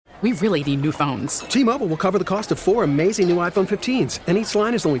We really need new phones. T-Mobile will cover the cost of 4 amazing new iPhone 15s, and each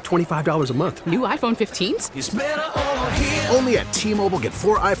line is only $25 a month. New iPhone 15s? It's better over here. Only at T-Mobile, get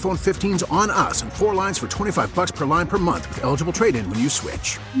 4 iPhone 15s on us and 4 lines for $25 per line per month with eligible trade-in when you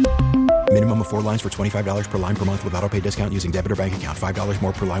switch. Minimum of 4 lines for $25 per line per month with autopay discount using debit or bank account. $5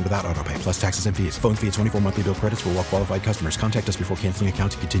 more per line without autopay, plus taxes and fees. Phone fee at 24 monthly bill credits for well-qualified customers. Contact us before canceling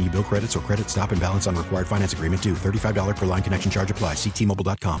account to continue bill credits or credit stop and balance on required finance agreement due. $35 per line connection charge applies. See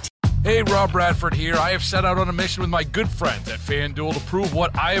T-Mobile.com. Hey, Rob Bradford here. I have set out on a mission with my good friends at FanDuel to prove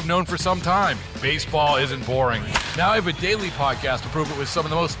what I have known for some time. Baseball isn't boring. Now I have a daily podcast to prove it with some of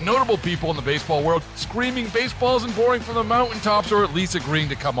the most notable people in the baseball world, screaming baseball isn't boring from the mountaintops, or at least agreeing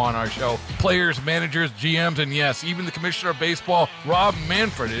to come on our show. Players, managers, GMs, and yes, even the commissioner of baseball, Rob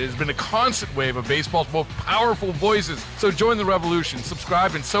Manfred. It has been a constant wave of baseball's most powerful voices. So join the revolution.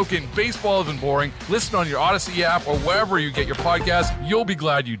 Subscribe and soak in Baseball Isn't Boring. Listen on your Odyssey app or wherever you get your podcast. You'll be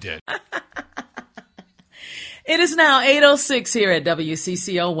glad you did. It is now 8:06 here at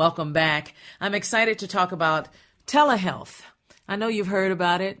WCCO. Welcome back. I'm excited to talk about telehealth. I know you've heard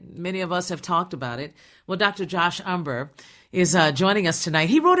about it. Many of us have talked about it. Well, Dr. Josh Umbehr is joining us tonight.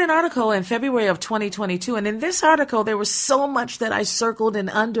 He wrote an article in February of 2022, and in this article, there was so much that I circled and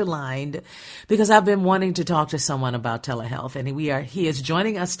underlined because I've been wanting to talk to someone about telehealth, and he is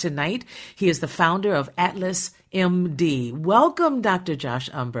joining us tonight. He is the founder of Atlas MD. Welcome, Dr. Josh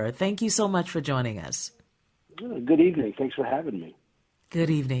Umbehr. Thank you so much for joining us. Good evening. Thanks for having me.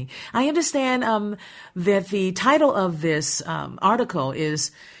 Good evening. I understand that the title of this article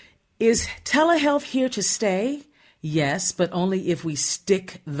is telehealth here to stay? Yes, but only if we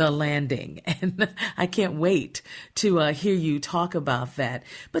stick the landing. And I can't wait to hear you talk about that.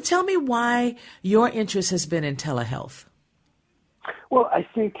 But tell me why your interest has been in telehealth. Well, I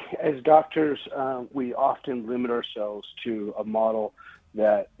think as doctors, we often limit ourselves to a model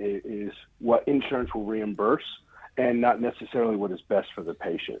that is what insurance will reimburse and not necessarily what is best for the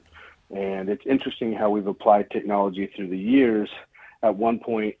patient. And it's interesting how we've applied technology through the years. At one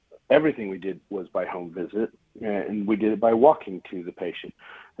point, everything we did was by home visit, and we did it by walking to the patient.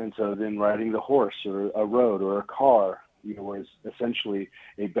 And so then riding the horse or a road or a car, was essentially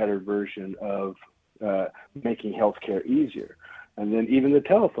a better version of making healthcare easier. And then even the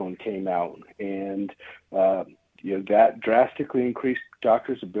telephone came out, and that drastically increased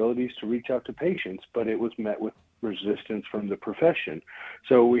doctors' abilities to reach out to patients, but it was met with resistance from the profession.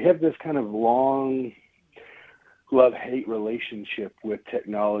 So we have this kind of long love-hate relationship with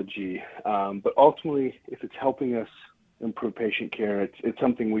technology, but ultimately, if it's helping us improve patient care, it's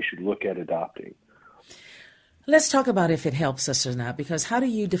something we should look at adopting. Let's talk about if it helps us or not, because how do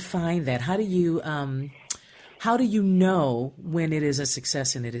you define that? How do you know when it is a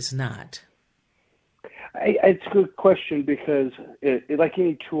success and it is not? It's a good question because, like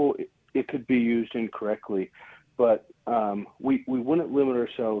any tool, it could be used incorrectly. But we wouldn't limit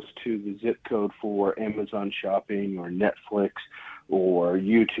ourselves to the zip code for Amazon shopping or Netflix or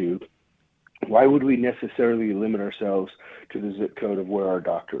YouTube. Why would we necessarily limit ourselves to the zip code of where our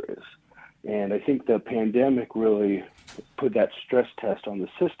doctor is? And I think the pandemic really put that stress test on the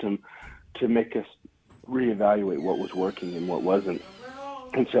system to make us reevaluate what was working and what wasn't.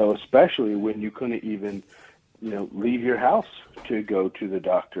 And so especially when you couldn't even, leave your house to go to the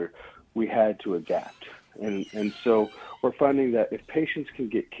doctor, we had to adapt. And so we're finding that if patients can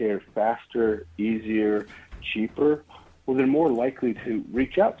get care faster, easier, cheaper, well, they're more likely to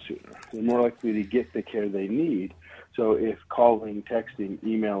reach out sooner. They're more likely to get the care they need. So if calling, texting,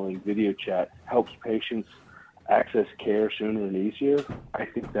 emailing, video chat helps patients access care sooner and easier, I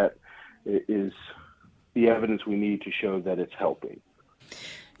think that is the evidence we need to show that it's helping.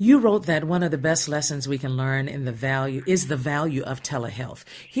 You wrote that one of the best lessons we can learn is the value of telehealth.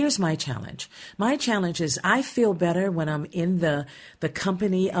 Here's my challenge. My challenge is I feel better when I'm in the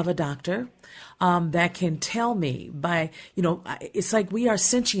company of a doctor that can tell me it's like we are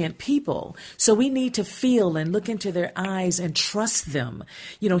sentient people. So we need to feel and look into their eyes and trust them,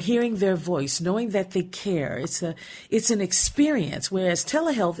 hearing their voice, knowing that they care. It's an experience, whereas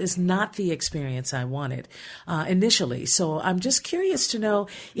telehealth is not the experience I wanted initially. So I'm just curious to know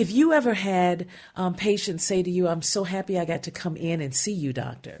if you ever had patients say to you, I'm so happy I got to come in and see you,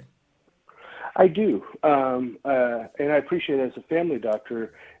 doctor. I do. And I appreciate it as a family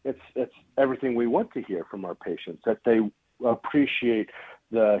doctor. It's everything we want to hear from our patients, that they appreciate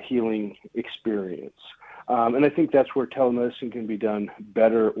the healing experience. And I think that's where telemedicine can be done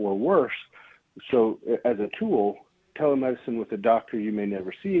better or worse. So as a tool, telemedicine with a doctor you may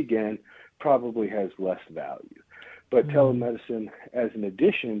never see again probably has less value. But telemedicine as an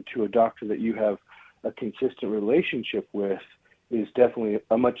addition to a doctor that you have a consistent relationship with is definitely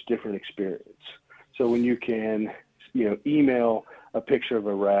a much different experience. So when you can, email a picture of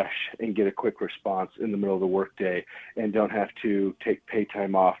a rash and get a quick response in the middle of the workday and don't have to take pay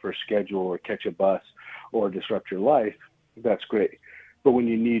time off or schedule or catch a bus or disrupt your life, that's great. But when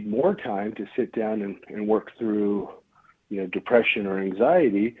you need more time to sit down and work through, depression or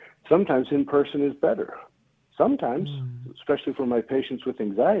anxiety, sometimes in person is better. Sometimes, especially for my patients with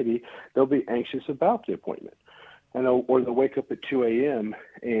anxiety, they'll be anxious about the appointment. Or they'll wake up at 2 a.m.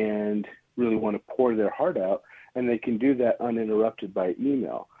 and really want to pour their heart out, and they can do that uninterrupted by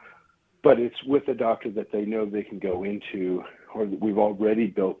email. But it's with a doctor that they know they can go into, or that we've already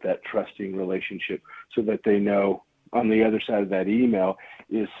built that trusting relationship so that they know on the other side of that email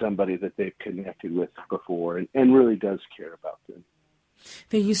is somebody that they've connected with before and really does care about them.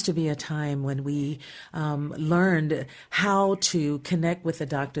 There used to be a time when we learned how to connect with a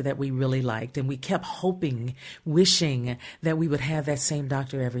doctor that we really liked, and we kept hoping, wishing that we would have that same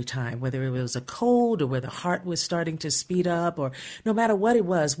doctor every time, whether it was a cold or where the heart was starting to speed up, or no matter what it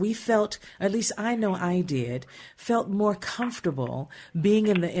was, we felt, at least I know I did, felt more comfortable being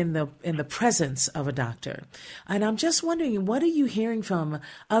in the presence of a doctor. And I'm just wondering, what are you hearing from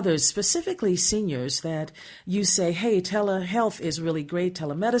others, specifically seniors, that you say, hey, telehealth is really great,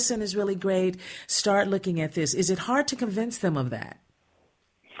 telemedicine is really great, start looking at this? Is it hard to convince them of that?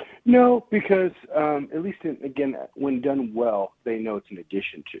 No, because at least, again, when done well, they know it's an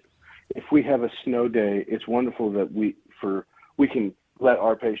addition to. If we have a snow day, it's wonderful that we can let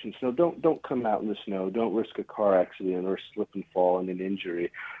our patients know, don't come out in the snow, don't risk a car accident or slip and fall and an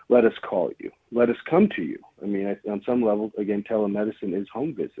injury. Let us call you. Let us come to you. I mean, on some level, again, telemedicine is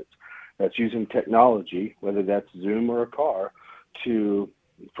home visits. That's using technology, whether that's Zoom or a car, to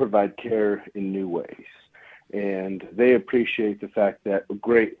provide care in new ways. And they appreciate the fact that,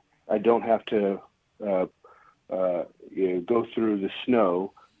 great, I don't have to go through the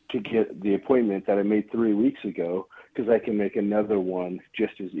snow to get the appointment that I made 3 weeks ago, because I can make another one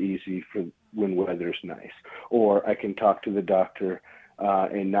just as easy for when weather's nice. Or I can talk to the doctor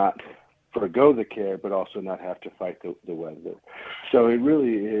and not forego the care, but also not have to fight the weather. So it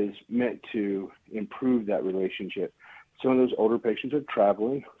really is meant to improve that relationship. Some of those older patients are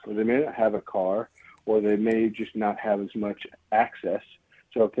traveling, or they may not have a car, or they may just not have as much access.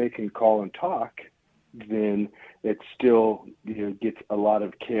 So if they can call and talk, then it still gets a lot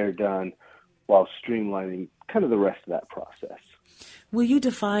of care done while streamlining kind of the rest of that process. Will you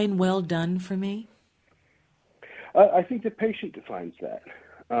define well done for me? I think the patient defines that.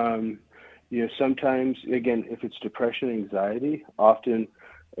 Sometimes, again, if it's depression, anxiety, often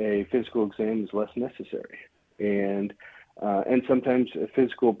a physical exam is less necessary. And sometimes a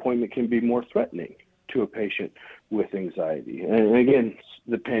physical appointment can be more threatening to a patient with anxiety. And again,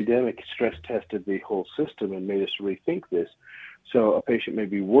 the pandemic stress tested the whole system and made us rethink this. So a patient may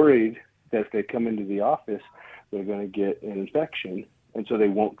be worried that if they come into the office, they're going to get an infection, and so they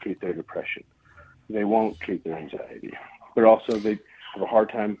won't treat their depression. They won't treat their anxiety. But also they have a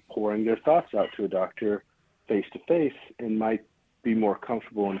hard time pouring their thoughts out to a doctor face-to-face and might be more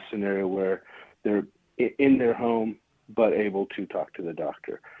comfortable in a scenario where they're in their home but able to talk to the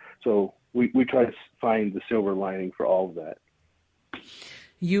doctor. So we try to find the silver lining for all of that.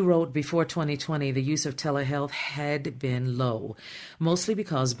 You wrote, before 2020, the use of telehealth had been low, mostly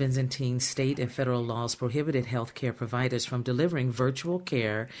because Byzantine state and federal laws prohibited healthcare providers from delivering virtual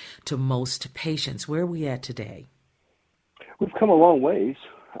care to most patients. Where are we at today? We've come a long ways,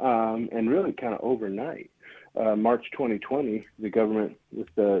 and really kind of overnight. March 2020, the government, with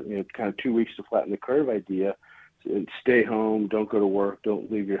the kind of 2 weeks to flatten the curve idea, stay home, don't go to work,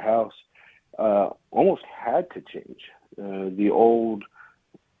 don't leave your house, almost had to change. The old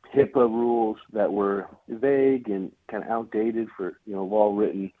HIPAA rules that were vague and kind of outdated for law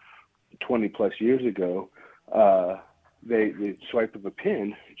written 20 plus years ago, the swipe of a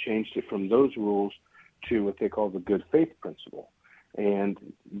pen changed it from those rules to what they call the good faith principle, and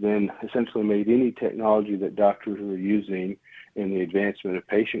then essentially made any technology that doctors were using in the advancement of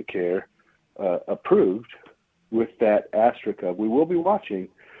patient care approved, with that asterisk of, we will be watching,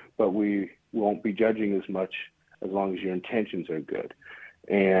 but we won't be judging as much as long as your intentions are good.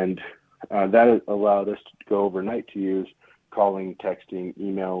 And that allowed us to go overnight to use calling, texting,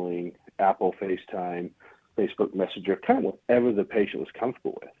 emailing, Apple FaceTime, Facebook Messenger, kind of whatever the patient was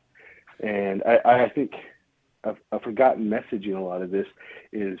comfortable with. And I think a forgotten message in a lot of this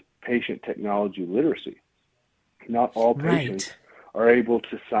is patient technology literacy. Not all patients are able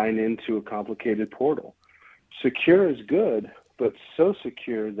to sign into a complicated portal. Secure is good, but so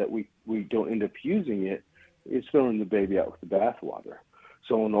secure that we don't end up using it, it's throwing the baby out with the bathwater.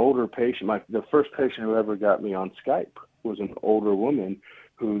 So an older patient, the first patient who ever got me on Skype was an older woman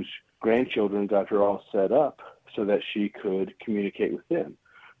whose grandchildren got her all set up so that she could communicate with them.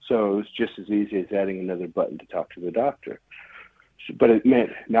 So it was just as easy as adding another button to talk to the doctor. But it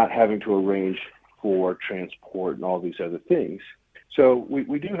meant not having to arrange for transport and all these other things. So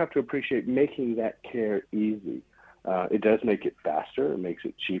we do have to appreciate making that care easy. It does make it faster. It makes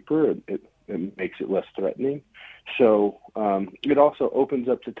it cheaper. It makes it less threatening. So it also opens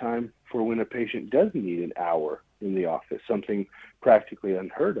up the time for when a patient does need an hour in the office, something practically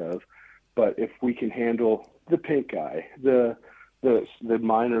unheard of. But if we can handle the pink eye, the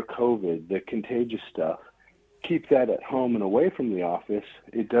minor COVID, the contagious stuff, keep that at home and away from the office,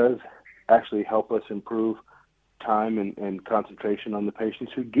 it does actually help us improve time and concentration on the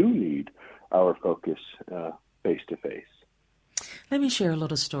patients who do need our focus face-to-face. Let me share a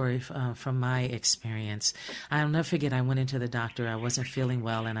little story from my experience. I'll never forget, I went into the doctor. I wasn't feeling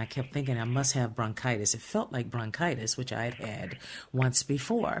well, and I kept thinking I must have bronchitis. It felt like bronchitis, which I had had once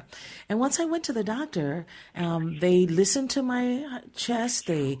before. And once I went to the doctor, they listened to my chest.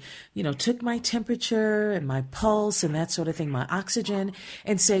 They, took my temperature and my pulse and that sort of thing, my oxygen,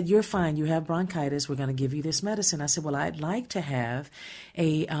 and said, "You're fine. You have bronchitis. We're going to give you this medicine." I said, "Well, I'd like to have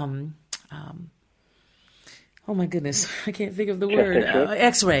a oh my goodness, I can't think of the word.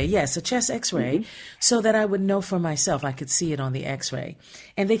 X-ray, yes, a chest X-ray, so that I would know for myself. I could see it on the X-ray.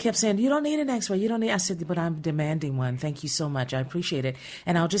 And they kept saying, "You don't need an X-ray. You don't need." I said, "But I'm demanding one. Thank you so much. I appreciate it.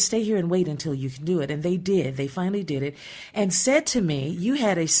 And I'll just stay here and wait until you can do it." And they did. They finally did it and said to me, "You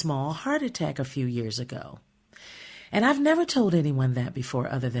had a small heart attack a few years ago." And I've never told anyone that before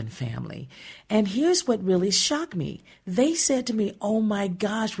other than family. And here's what really shocked me. They said to me, "Oh my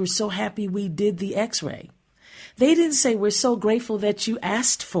gosh, we're so happy we did the X-ray." They didn't say, "We're so grateful that you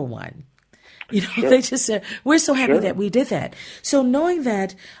asked for one." Sure. They just said, "We're so happy that we did that." So knowing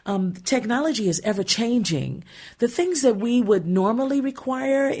that technology is ever changing, the things that we would normally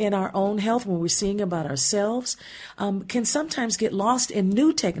require in our own health when we're seeing about ourselves can sometimes get lost in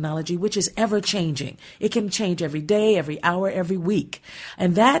new technology, which is ever changing. It can change every day, every hour, every week.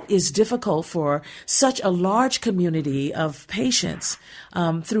 And that is difficult for such a large community of patients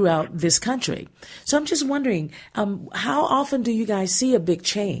throughout this country. So I'm just wondering, how often do you guys see a big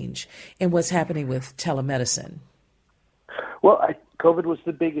change in what's happening with telemedicine? Well, COVID was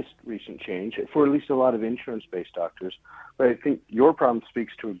the biggest recent change for at least a lot of insurance-based doctors. But I think your problem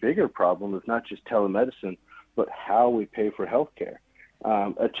speaks to a bigger problem of not just telemedicine, but how we pay for health care.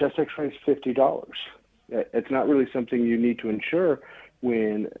 A chest X-ray is $50. It's not really something you need to insure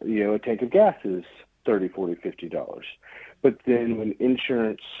when a tank of gas is $30, $40, $50. But then when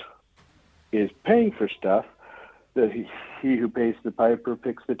insurance is paying for stuff, he who pays the piper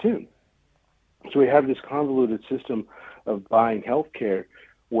picks the tune. So we have this convoluted system of buying health care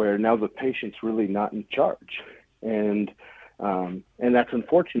where now the patient's really not in charge. And that's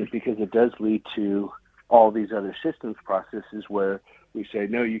unfortunate because it does lead to all these other systems processes where we say,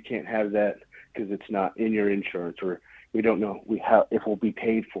 "No, you can't have that because it's not in your insurance," or we don't know if we'll be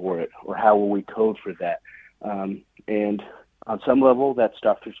paid for it, or how will we code for that. And on some level, that's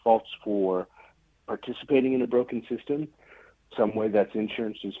doctors' faults for participating in a broken system. Some way that's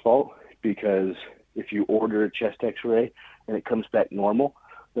insurance's fault, because if you order a chest X-ray and it comes back normal,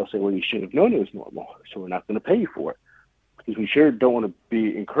 they'll say, "Well, you should have known it was normal, so we're not going to pay you for it." Because we sure don't want to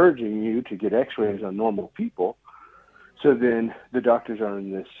be encouraging you to get X-rays on normal people. So then the doctors are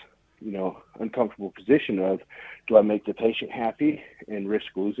in this, uncomfortable position of, do I make the patient happy and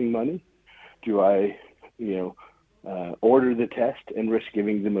risk losing money? Do I, order the test and risk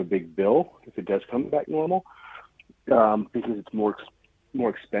giving them a big bill if it does come back normal? Because it's more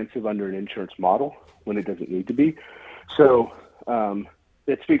expensive under an insurance model when it doesn't need to be. So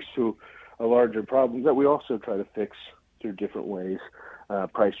it speaks to a larger problem that we also try to fix through different ways,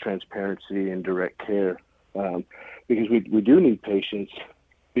 price transparency and direct care, because we do need patients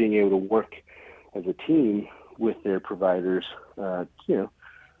being able to work as a team with their providers,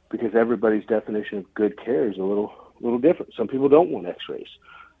 because everybody's definition of good care is a little different. Some people don't want X-rays.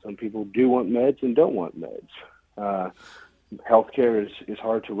 Some people do want meds and don't want meds. Healthcare is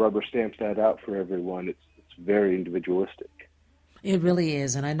hard to rubber stamp that out for everyone. It's very individualistic. It really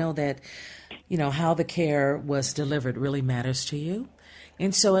is. And I know that, how the care was delivered really matters to you.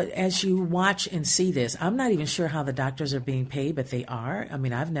 And so as you watch and see this, I'm not even sure how the doctors are being paid, but they are. I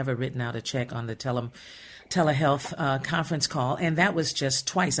mean, I've never written out a check on the telehealth conference call, and that was just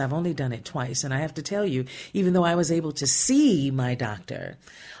twice. I've only done it twice. And I have to tell you, even though I was able to see my doctor,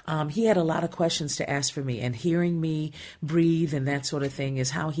 he had a lot of questions to ask for me, and hearing me breathe and that sort of thing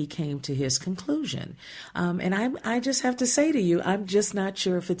is how he came to his conclusion. And I just have to say to you, I'm just not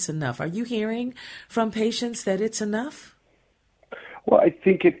sure if it's enough. Are you hearing from patients that it's enough? Well, I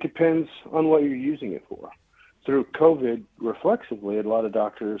think it depends on what you're using it for. Through COVID, reflexively, a lot of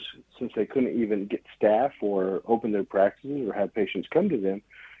doctors, since they couldn't even get staff or open their practices or have patients come to them,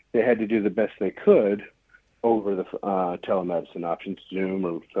 they had to do the best they could over the telemedicine options, Zoom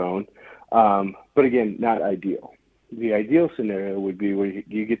or phone. But again, not ideal. The ideal scenario would be where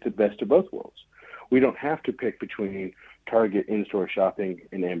you get the best of both worlds. We don't have to pick between Target in-store shopping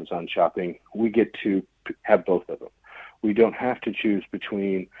and Amazon shopping. We get to have both of them. We don't have to choose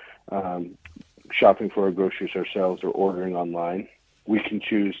between shopping for our groceries ourselves or ordering online. We can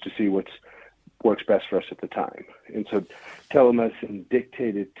choose to see what works best for us at the time. And so telemedicine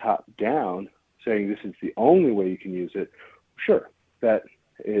dictated top-down, saying this is the only way you can use it, sure, that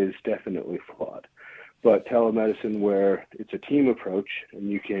is definitely flawed. But telemedicine where it's a team approach and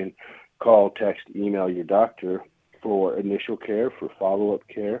you can call, text, email your doctor for initial care, for follow-up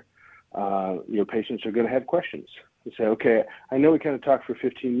care, your patients are going to have questions. They say, okay, I know we kind of talked for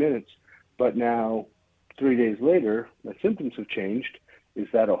 15 minutes, but now 3 days later, my symptoms have changed. Is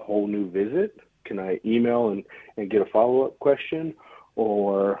that a whole new visit? Can I email and get a follow-up question?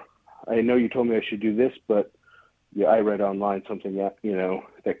 Or I know you told me I should do this, but yeah, I read online something that,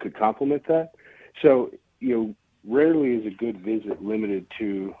 that could complement that. So, rarely is a good visit limited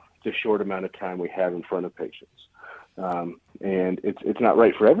to the short amount of time we have in front of patients. And it's not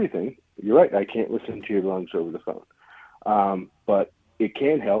right for everything. You're right. I can't listen to your lungs over the phone. But it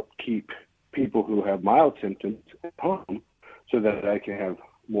can help keep people who have mild symptoms at home so that I can have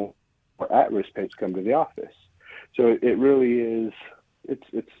more at-risk patients come to the office. So it really is,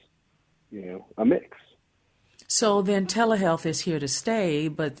 it's a mix. So then telehealth is here to stay,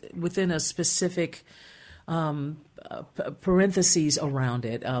 but within a specific parentheses around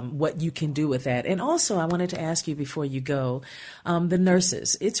it, what you can do with that. And also, I wanted to ask you before you go, the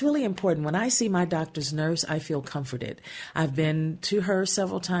nurses. It's really important. When I see my doctor's nurse, I feel comforted. I've been to her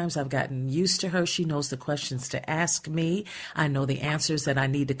several times. I've gotten used to her. She knows the questions to ask me. I know the answers that I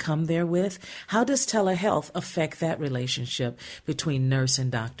need to come there with. How does telehealth affect that relationship between nurse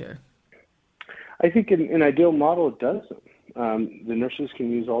and doctor? I think in an ideal model, it doesn't. The nurses can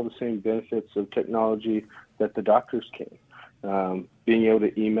use all the same benefits of technology that the doctors can. Being able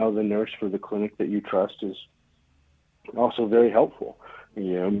to email the nurse for the clinic that you trust is also very helpful.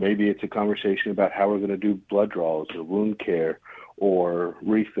 Maybe it's a conversation about how we're going to do blood draws or wound care or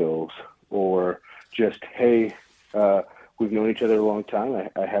refills, or just, hey, we've known each other a long time.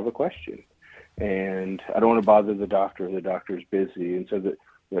 I have a question. And I don't want to bother the doctor. The doctor's busy. And so that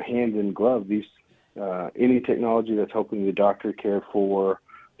hand in glove, any technology that's helping the doctor care for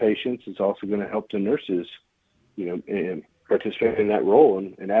patients is also going to help the nurses, and participate in that role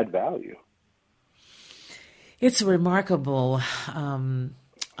and add value. It's a remarkable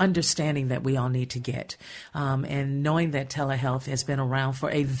understanding that we all need to get, and knowing that telehealth has been around for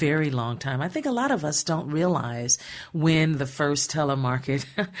a very long time. I think a lot of us don't realize when the first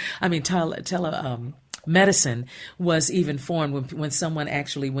medicine was even formed, when someone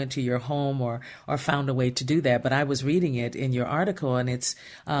actually went to your home or found a way to do that. But I was reading it in your article, and it's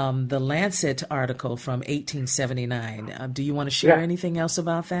the Lancet article from 1879. Do you want to share anything else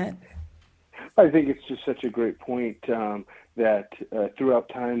about that? I think it's just such a great point that throughout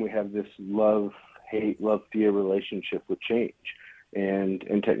time we have this love-hate, love-fear relationship with change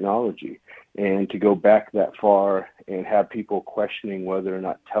and technology. And to go back that far and have people questioning whether or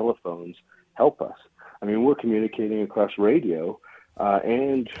not telephones help us. I mean, we're communicating across radio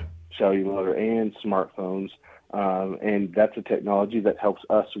and cellular and smartphones, and that's a technology that helps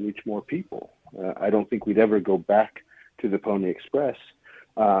us reach more people. I don't think we'd ever go back to the Pony Express,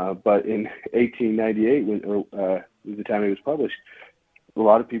 but in 1898, the time it was published, a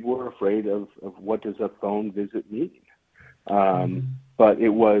lot of people were afraid of what does a phone visit mean. But it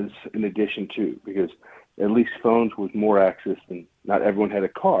was an addition to, because at least phones with more access, and not everyone had a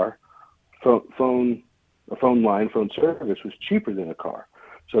car. Phone service was cheaper than a car,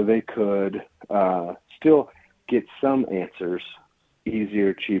 so they could still get some answers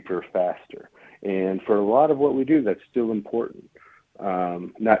easier, cheaper, faster. And for a lot of what we do, that's still important.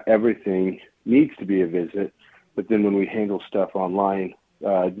 Not everything needs to be a visit, but then when we handle stuff online,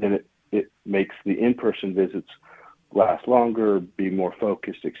 then it makes the in-person visits last longer, be more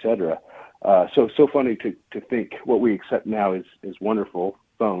focused, etc. So funny to think what we accept now is wonderful,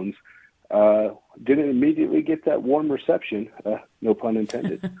 phones, didn't immediately get that warm reception, no pun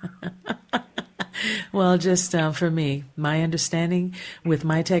intended. Well, just for me, my understanding with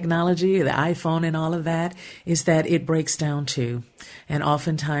my technology, the iPhone and all of that, is that it breaks down too. And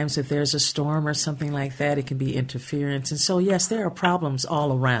oftentimes if there's a storm or something like that, it can be interference. And so, yes, there are problems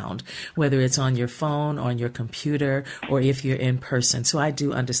all around, whether it's on your phone, on your computer, or if you're in person. So I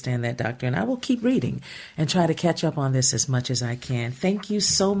do understand that, Doctor, and I will keep reading and try to catch up on this as much as I can. Thank you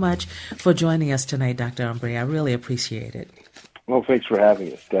so much for joining us tonight, Dr. Umbre. I really appreciate it. Well, thanks for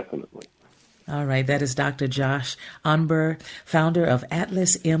having us, definitely. All right, that is Dr. Josh Umbre, founder of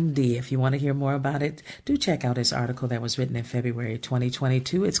Atlas MD. If you want to hear more about it, do check out his article that was written in February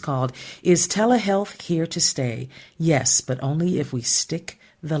 2022. It's called, Is Telehealth Here to Stay? Yes, but only if we stick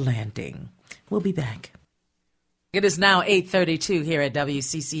the landing. We'll be back. It is now 8:32 here at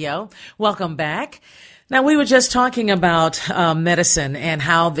WCCO. Welcome back. Now, we were just talking about medicine and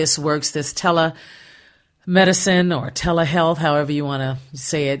how this works, this telemedicine or telehealth, however you want to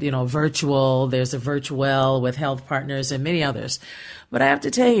say it, virtual. There's a Virtuell with Health Partners and many others. But I have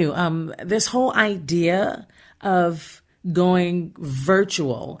to tell you, this whole idea of going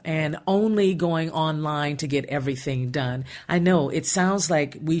virtual and only going online to get everything done, I know it sounds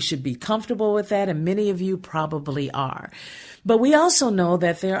like we should be comfortable with that, and many of you probably are. But we also know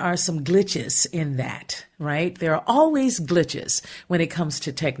that there are some glitches in that, right? There are always glitches when it comes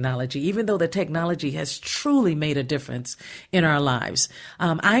to technology, even though the technology has truly made a difference in our lives.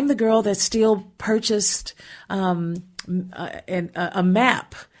 I'm the girl that still purchased a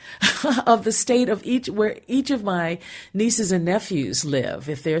map of the state of where each of my nieces and nephews live.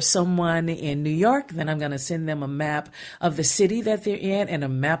 If there's someone in New York, then I'm going to send them a map of the city that they're in and a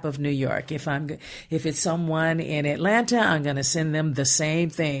map of New York. If it's someone in Atlanta, I'm going to send them the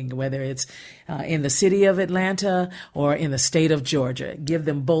same thing, whether it's in the city of Atlanta or in the state of Georgia. Give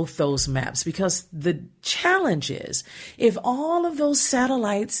them both those maps, because the challenge is if all of those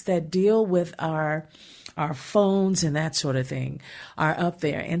satellites that deal with our phones and that sort of thing are up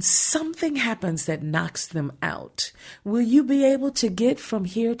there and something happens that knocks them out, will you be able to get from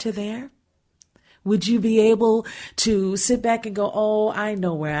here to there? Would you be able to sit back and go, oh, I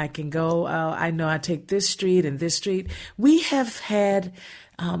know where I can go. I know I take this street and this street. We have had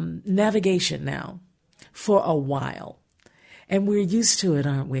navigation now for a while, and we're used to it,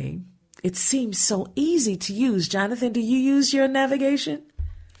 aren't we? It seems so easy to use. Jonathan, do you use your navigation?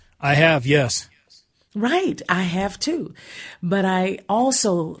 I have, yes. Right, I have too. But I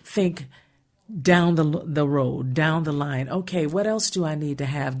also think down the road, down the line, okay, what else do I need to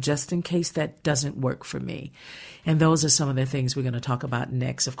have just in case that doesn't work for me? And those are some of the things we're going to talk about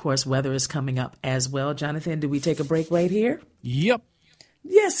next. Of course, weather is coming up as well. Jonathan, do we take a break right here? Yep.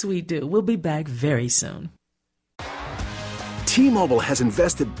 Yes, we do. We'll be back very soon. T-Mobile has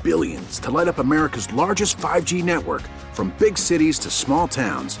invested billions to light up America's largest 5G network, from big cities to small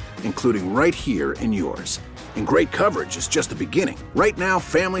towns, including right here in yours. And great coverage is just the beginning. Right now,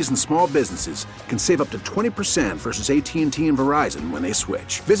 families and small businesses can save up to 20% versus AT&T and Verizon when they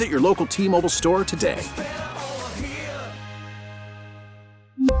switch. Visit your local T-Mobile store today.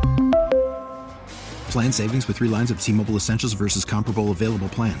 Plan savings with 3 lines of T-Mobile Essentials versus comparable available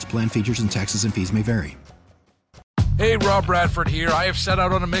plans. Plan features and taxes and fees may vary. Hey, Rob Bradford here. I have set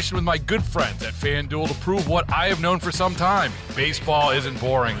out on a mission with my good friends at FanDuel to prove what I have known for some time. Baseball isn't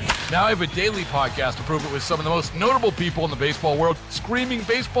boring. Now I have a daily podcast to prove it with some of the most notable people in the baseball world, screaming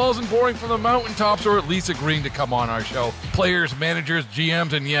baseball isn't boring from the mountaintops, or at least agreeing to come on our show. Players, managers,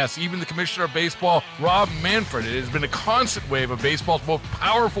 GMs, and yes, even the commissioner of baseball, Rob Manfred. It has been a constant wave of baseball's most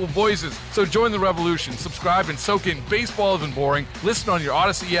powerful voices. So join the revolution. Subscribe and soak in Baseball Isn't Boring. Listen on your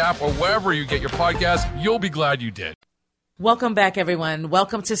Odyssey app or wherever you get your podcasts. You'll be glad you did. Welcome back, everyone.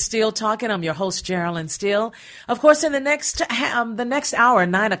 Welcome to Steele Talking. I'm your host, Geraldine Steele. Of course, in the next hour,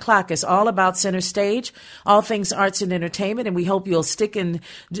 9 o'clock, is all about Center Stage, all things arts and entertainment, and we hope you'll stick and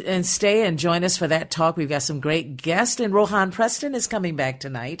stay and join us for that talk. We've got some great guests, and Rohan Preston is coming back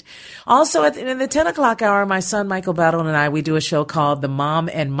tonight. Also, in the 10 o'clock hour, my son, Michael Battle, and I, we do a show called the Mom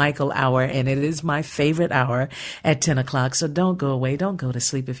and Michael Hour, and it is my favorite hour at 10 o'clock, so don't go away. Don't go to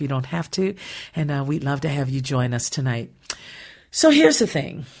sleep if you don't have to, and we'd love to have you join us tonight. So here's the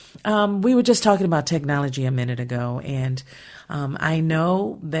thing. We were just talking about technology a minute ago, and I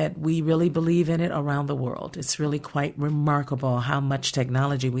know that we really believe in it around the world. It's really quite remarkable how much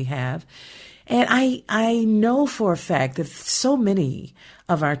technology we have. And I know for a fact that so many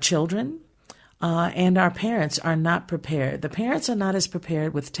of our children and our parents are not prepared. The parents are not as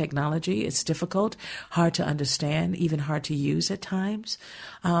prepared with technology. It's difficult, hard to understand, even hard to use at times.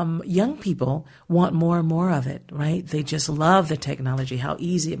 Young people want more and more of it, right? They just love the technology, how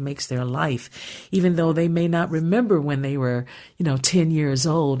easy it makes their life, even though they may not remember when they were, 10 years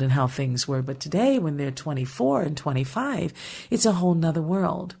old and how things were. But today, when they're 24 and 25, it's a whole nother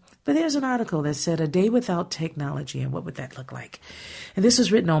world. But there's an article that said a day without technology, and what would that look like? And this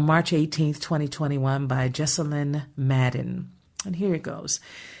was written on March 18th, 2021 by Jessalyn Madden. And here it goes.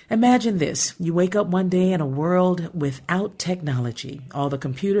 Imagine this. You wake up one day in a world without technology. All the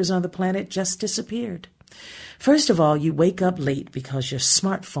computers on the planet just disappeared. First of all, you wake up late because your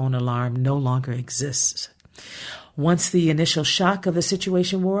smartphone alarm no longer exists. Once the initial shock of the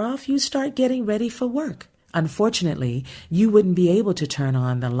situation wore off, you start getting ready for work. Unfortunately, you wouldn't be able to turn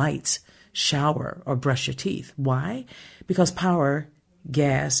on the lights, shower, or brush your teeth. Why? Because power,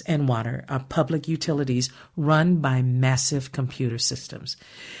 gas, and water are public utilities run by massive computer systems.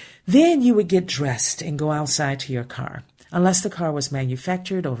 Then you would get dressed and go outside to your car. Unless the car was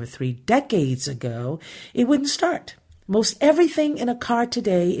manufactured over 3 decades ago, it wouldn't start. Most everything in a car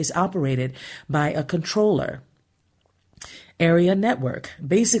today is operated by a controller. Area network,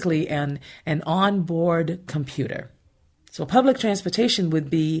 basically an onboard computer. So public transportation would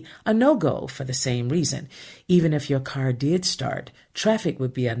be a no-go for the same reason. Even if your car did start, traffic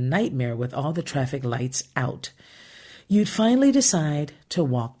would be a nightmare with all the traffic lights out. You'd finally decide to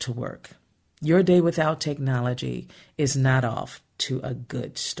walk to work. Your day without technology is not off to a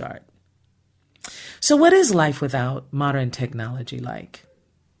good start. So what is life without modern technology like?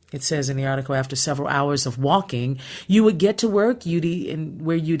 It says in the article, after several hours of walking, you would get to work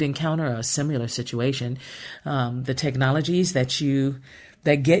where you'd encounter a similar situation. The technologies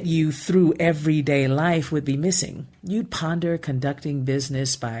that get you through everyday life would be missing. You'd ponder conducting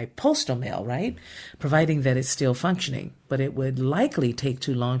business by postal mail, right? Providing that it's still functioning. But it would likely take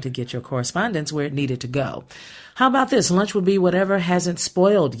too long to get your correspondence where it needed to go. How about this? Lunch would be whatever hasn't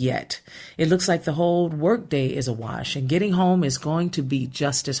spoiled yet. It looks like the whole workday is a wash, and getting home is going to be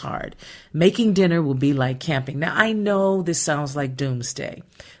just as hard. Making dinner will be like camping. Now, I know this sounds like doomsday.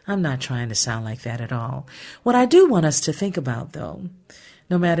 I'm not trying to sound like that at all. What I do want us to think about, though,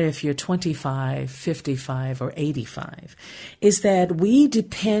 no matter if you're 25, 55, or 85, is that we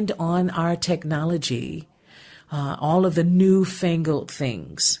depend on our technology, all of the newfangled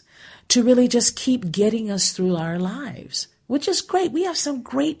things, to really just keep getting us through our lives, which is great. We have some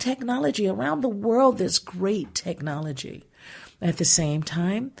great technology around the world. There's great technology. At the same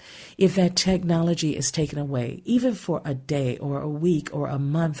time, if that technology is taken away, even for a day or a week or a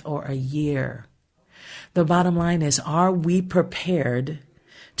month or a year, the bottom line is, are we prepared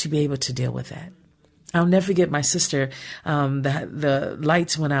to be able to deal with that? I'll never forget my sister. The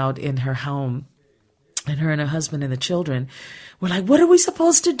lights went out in her home, and her and her husband and the children were like, what are we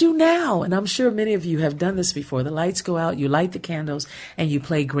supposed to do now? And I'm sure many of you have done this before. The lights go out, you light the candles, and you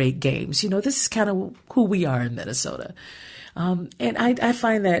play great games. This is kind of who we are in Minnesota. And I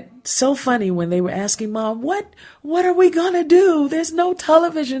find that so funny when they were asking Mom, what are we going to do? There's no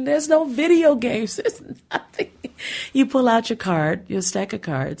television. There's no video games. There's nothing. You pull out your stack of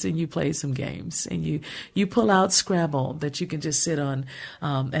cards, and you play some games, and you pull out Scrabble that you can just sit on,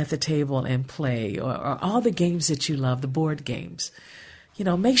 at the table and play, or all the games that you love, the board games.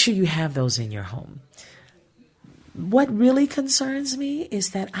 Make sure you have those in your home. What really concerns me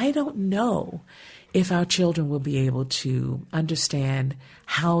is that I don't know if our children will be able to understand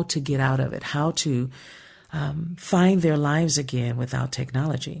how to get out of it, how to find their lives again without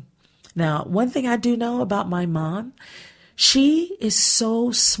technology. Now, one thing I do know about my mom, she is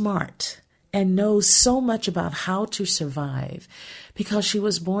so smart and knows so much about how to survive because she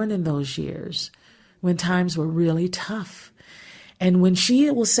was born in those years when times were really tough. And when she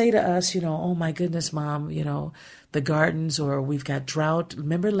will say to us, oh my goodness, Mom, the gardens, or we've got drought.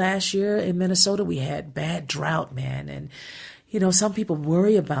 Remember last year in Minnesota, we had bad drought, man. And, some people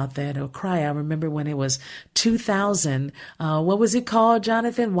worry about that or cry. I remember when it was 2000, what was it called,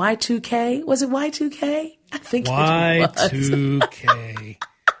 Jonathan? Y2K? Was it Y2K? I think Y2K.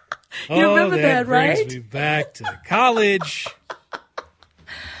 You remember that, right? Brings me back to college.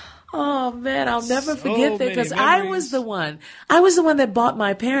 Oh man, I'll never forget that, because I was the one that bought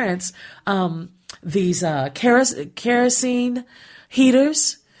my parents these kerosene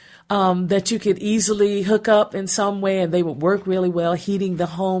heaters that you could easily hook up in some way, and they would work really well, heating the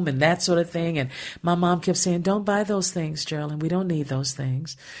home and that sort of thing. And my mom kept saying, don't buy those things, Geraldine. We don't need those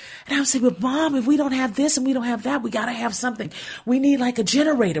things. And I would say, but Mom, if we don't have this and we don't have that, we got to have something. We need like a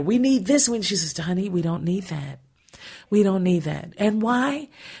generator. We need this. When she says, honey, we don't need that. We don't need that. And why?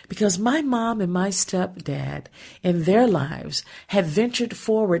 Because my mom and my stepdad in their lives have ventured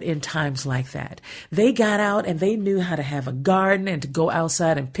forward in times like that. They got out and they knew how to have a garden and to go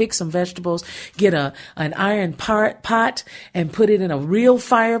outside and pick some vegetables, get an iron pot and put it in a real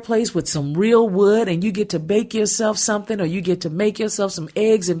fireplace with some real wood, and you get to bake yourself something, or you get to make yourself some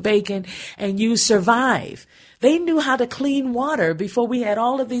eggs and bacon, and you survive. They knew how to clean water before we had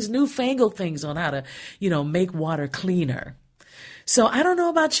all of these newfangled things on how to, make water cleaner. So I don't know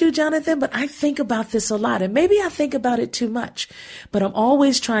about you, Jonathan, but I think about this a lot, and maybe I think about it too much, but I'm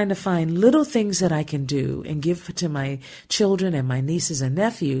always trying to find little things that I can do and give to my children and my nieces and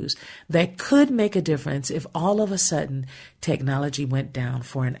nephews that could make a difference if all of a sudden technology went down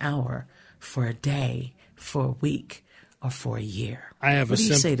for an hour, for a day, for a week, or for a year. What do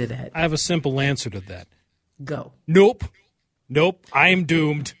you say to that? I have a simple answer to that. Go. Nope. I am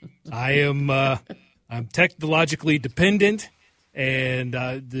doomed. I'm technologically dependent. And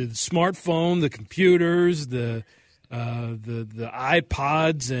the smartphone, the computers, the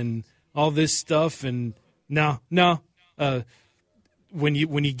iPods, and all this stuff, and when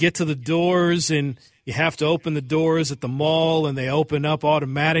you get to the doors and you have to open the doors at the mall and they open up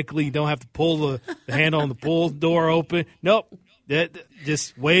automatically, you don't have to pull the handle on the pull door open. Nope,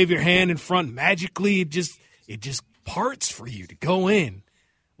 just wave your hand in front magically. It just parts for you to go in,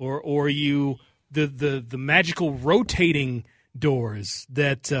 or the magical rotating doors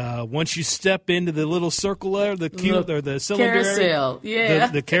that once you step into the little circle there, the cylinder carousel, area,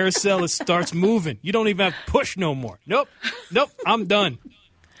 the carousel, it starts moving. You don't even have to push no more. Nope. I'm done.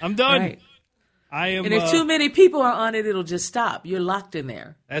 Right. I am. And if too many people are on it, it'll just stop. You're locked in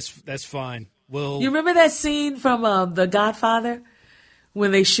there. That's fine. Well, you remember that scene from The Godfather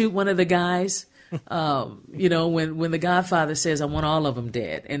when they shoot one of the guys? When the Godfather says, "I want all of them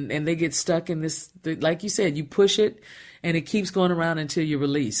dead," and they get stuck in this, like you said, you push it. And it keeps going around until you're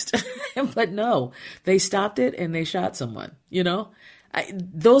released. But no, they stopped it and they shot someone,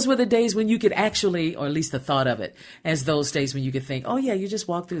 Those were the days when you could actually, or at least the thought of it, as those days when you could think, oh, yeah, you just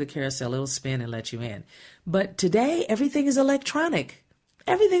walk through the carousel, it'll spin and let you in. But today, everything is electronic.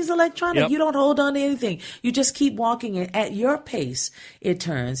 Everything's electronic. Yep. You don't hold on to anything. You just keep walking, and at your pace, it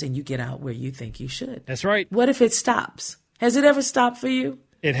turns and you get out where you think you should. That's right. What if it stops? Has it ever stopped for you?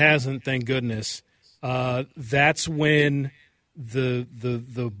 It hasn't, thank goodness. That's when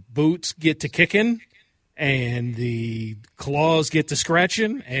the boots get to kicking and the claws get to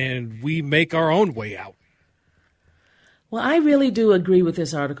scratching, and we make our own way out. Well, I really do agree with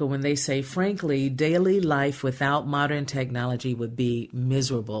this article when they say, frankly, daily life without modern technology would be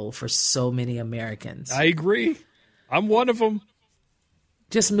miserable for so many Americans. I agree. I'm one of them.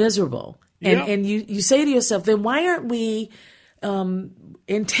 Just miserable. And you say to yourself, then why aren't we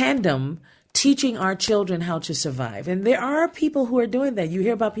in tandem teaching our children how to survive? And there are people who are doing that. You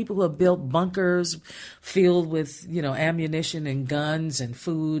hear about people who have built bunkers filled with, ammunition and guns and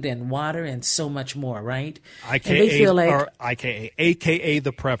food and water and so much more, right? AKA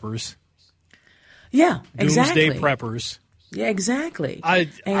the preppers. Yeah, exactly. Doomsday preppers. Yeah, exactly. I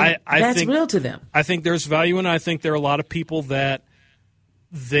that's think, real to them. I think there's value in it. I think there are a lot of people that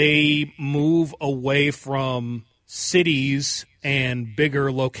they move away from cities and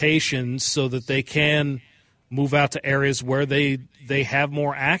bigger locations so that they can move out to areas where they have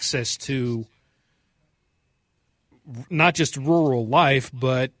more access to not just rural life,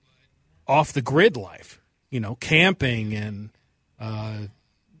 but off-the-grid life, camping and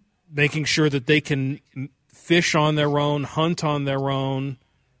making sure that they can fish on their own, hunt on their own.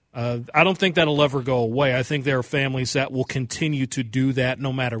 I don't think that'll ever go away. I think there are families that will continue to do that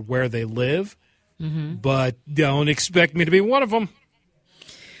no matter where they live. Mm-hmm. But don't expect me to be one of them.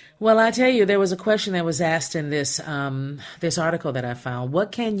 Well, I tell you, there was a question that was asked in this article that I found.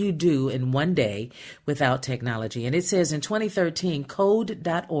 What can you do in one day without technology? And it says in 2013,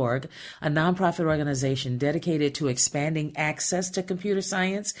 Code.org, a nonprofit organization dedicated to expanding access to computer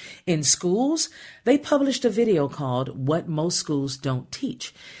science in schools, they published a video called What Most Schools Don't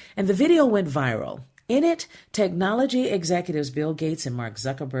Teach. And the video went viral. In it, technology executives Bill Gates and Mark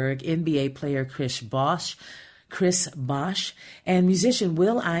Zuckerberg, NBA player Chris Bosh, and musician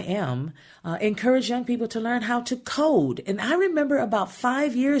will.i.am encourage young people to learn how to code. And I remember about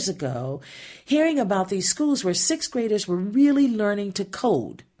 5 years ago hearing about these schools where sixth graders were really learning to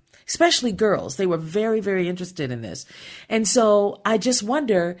code, especially girls. They were very, very interested in this. And so I just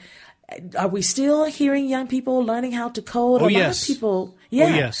wonder, are we still hearing young people learning how to code? Oh, a yes. lot of people, yeah.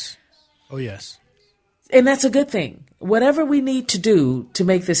 Oh, yes. Oh, yes. And that's a good thing. whatever we need to do to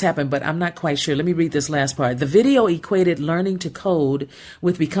make this happen, but I'm not quite sure. Let me read this last part. The video equated learning to code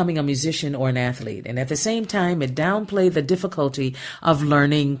with becoming a musician or an athlete. And at the same time, it downplayed the difficulty of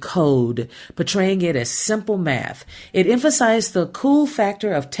learning code, portraying it as simple math. It emphasized the cool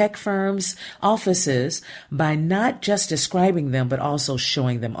factor of tech firms' offices by not just describing them, but also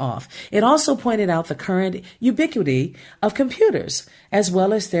showing them off. It also pointed out the current ubiquity of computers, as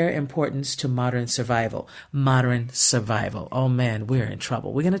well as their importance to modern survival. Oh man, we're in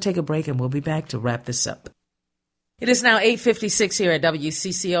trouble. We're going to take a break and we'll be back to wrap this up. It is now 8:56 here at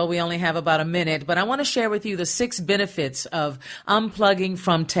WCCO. We only have about a minute, but I want to share with you the 6 benefits of unplugging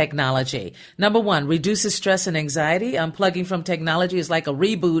from technology. Number 1, reduces stress and anxiety. Unplugging from technology is like a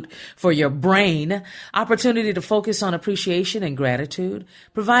reboot for your brain. Opportunity to focus on appreciation and gratitude.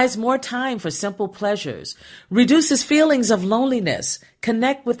 Provides more time for simple pleasures. Reduces feelings of loneliness.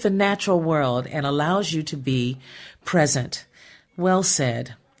 Connect with the natural world and allows you to be present. Well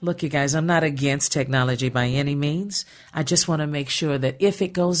said. Look, you guys, I'm not against technology by any means. I just want to make sure that if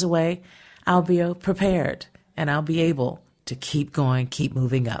it goes away, I'll be prepared and I'll be able to keep going, keep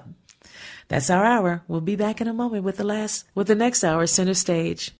moving up. That's our hour. We'll be back in a moment with the next hour, Center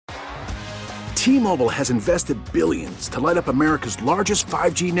Stage. T-Mobile has invested billions to light up America's largest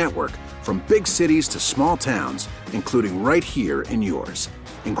 5G network, from big cities to small towns, including right here in yours.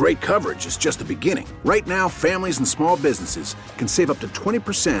 And great coverage is just the beginning. Right now, families and small businesses can save up to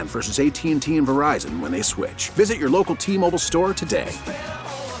 20% versus AT&T and Verizon when they switch. Visit your local T-Mobile store today.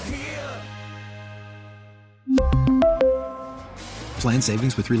 Plan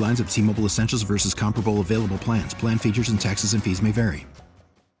savings with 3 lines of T-Mobile Essentials versus comparable available plans. Plan features and taxes and fees may vary.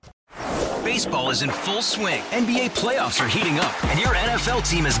 Baseball is in full swing. NBA playoffs are heating up, and your NFL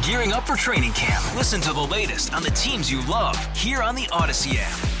team is gearing up for training camp. Listen to the latest on the teams you love here on the Odyssey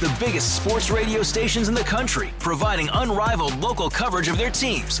app. The biggest sports radio stations in the country, providing unrivaled local coverage of their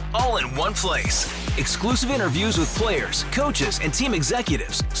teams, all in one place. Exclusive interviews with players, coaches, and team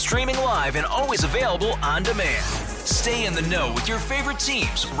executives, streaming live and always available on demand. Stay in the know with your favorite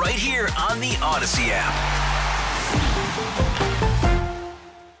teams right here on the Odyssey app.